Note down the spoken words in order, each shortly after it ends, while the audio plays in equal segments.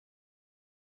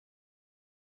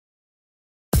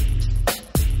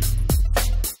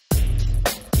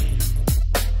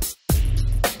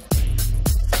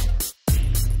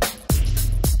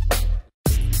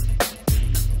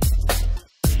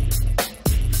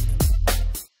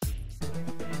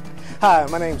Hi,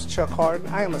 my name is Chuck Harden.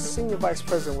 I am a Senior Vice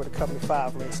President with the company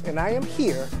 5 Links, and I am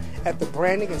here at the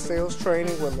Branding and Sales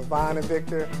Training with Levon and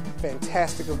Victor.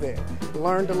 Fantastic event.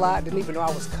 Learned a lot. Didn't even know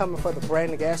I was coming for the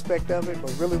branding aspect of it,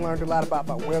 but really learned a lot about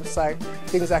my website,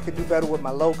 things I could do better with my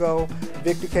logo.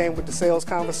 Victor came with the sales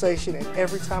conversation, and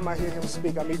every time I hear him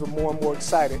speak, I'm even more and more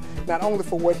excited, not only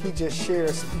for what he just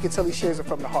shares, you can tell he shares it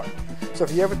from the heart. So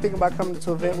if you ever think about coming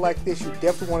to an event like this, you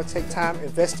definitely want to take time,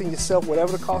 invest in yourself,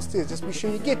 whatever the cost is. Just be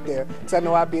sure you get there, because I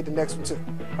know I'll be at the next one too.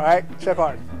 All right? Chuck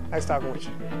Harden. Nice talking with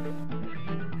you.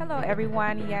 Hello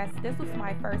everyone. Yes, this was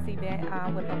my first event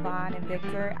with Levon and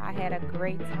Victor. I had a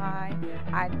great time.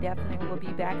 I definitely will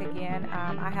be back again.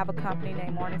 I have a company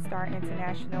named Morningstar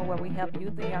International where we help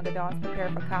youth and young adults prepare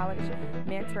for college,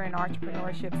 mentor and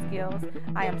entrepreneurship skills.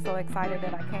 I am so excited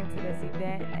that I came to this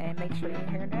event, and make sure you're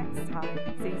here next time.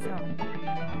 See you soon.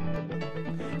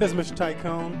 This is Mr.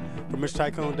 Tycoon from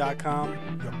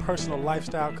MrTycoon.com, your personal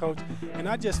lifestyle coach, and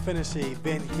I just finished the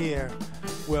event here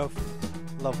with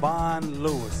Levon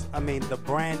Lewis, the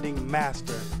branding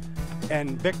master,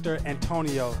 and Victor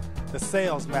Antonio, the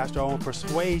sales master on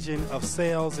persuasion of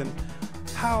sales and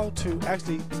how to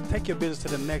actually take your business to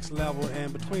the next level.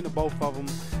 And between the both of them,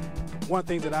 one of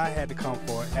the things that I had to come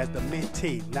for as the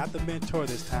mentee, not the mentor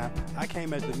this time, I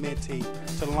came as the mentee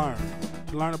to learn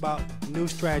about new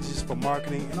strategies for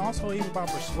marketing and also even about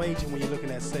persuasion when you're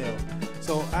looking at sales.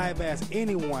 So I've asked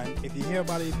anyone, if you hear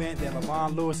about an event that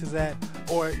Levon Lewis is at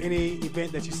or any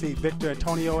event that you see Victor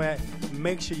Antonio at,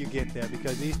 make sure you get there,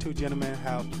 because these two gentlemen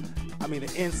have,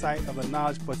 the insight of the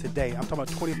knowledge for today. I'm talking about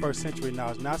 21st century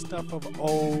knowledge, not stuff of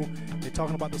old. They're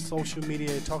talking about the social media.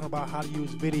 They're talking about how to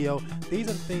use video. These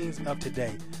are the things of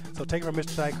today. So take it from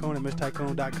Mr. Tycoon and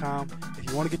MrTycoon.com. If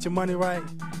you want to get your money right,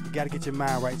 you got to get your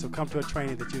mind right. So come to a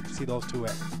training that you can see those two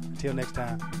at. Until next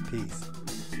time, peace.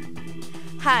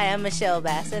 Hi, I'm Michelle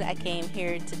Bassett. I came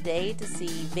here today to see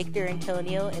Victor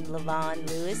Antonio and Levon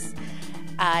Lewis.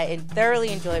 I thoroughly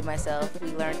enjoyed myself.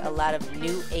 We learned a lot of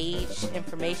new age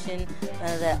information,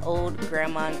 none of that old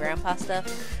grandma and grandpa stuff.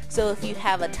 So if you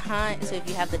have the time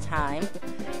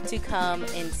to come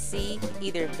and see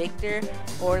either Victor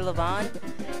or Levon,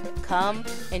 come,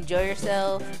 enjoy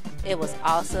yourself. It was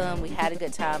awesome. We had a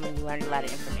good time and we learned a lot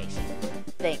of information.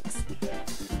 Thanks.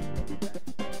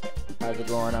 How's it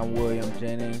going? I'm William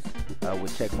Jennings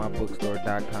with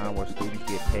CheckMyBookstore.com, where students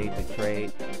get paid to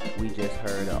trade. We just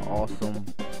heard an awesome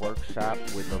workshop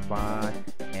with Levon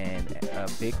and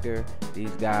Victor.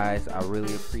 These guys, I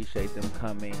really appreciate them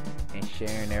coming and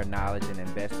sharing their knowledge and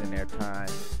investing their time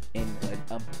in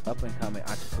up-and-coming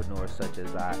entrepreneurs such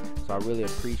as I. So I really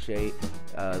appreciate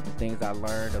the things I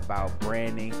learned about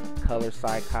branding, color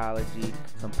psychology,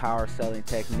 some power selling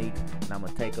techniques, and I'm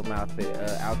going to take them out to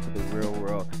the real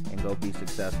world and go be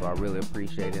successful. I really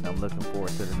appreciate it. I'm looking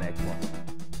forward to the next one.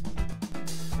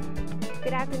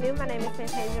 Good afternoon, my name is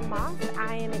Fantasia Moss.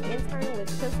 I am an intern with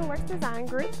Pencilworks Design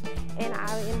Group, and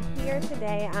I am here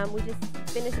today. We just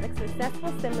finished a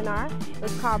successful seminar. It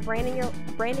was called Branding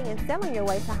and Selling Your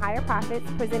Way to Higher Profits,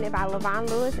 presented by Levon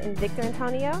Lewis and Victor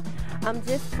Antonio.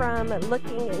 Just from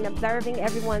looking and observing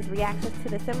everyone's reactions to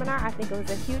the seminar, I think it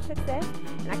was a huge success,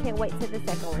 and I can't wait to the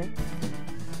second one.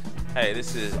 Hey,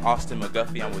 this is Austin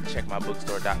McGuffey. I'm with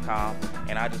CheckMyBookstore.com,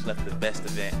 and I just left the best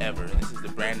event ever. This is the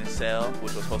Branding Sale,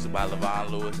 which was hosted by Levon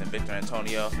Lewis and Victor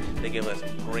Antonio. They give us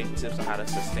great tips on how to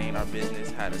sustain our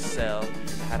business, how to sell,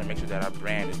 how to make sure that our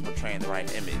brand is portraying the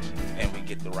right image, and we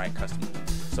get the right customers.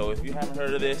 So if you haven't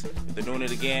heard of this, if they're doing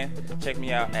it again, check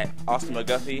me out at Austin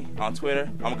McGuffey on Twitter.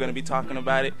 I'm going to be talking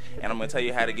about it, and I'm going to tell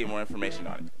you how to get more information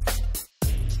on it.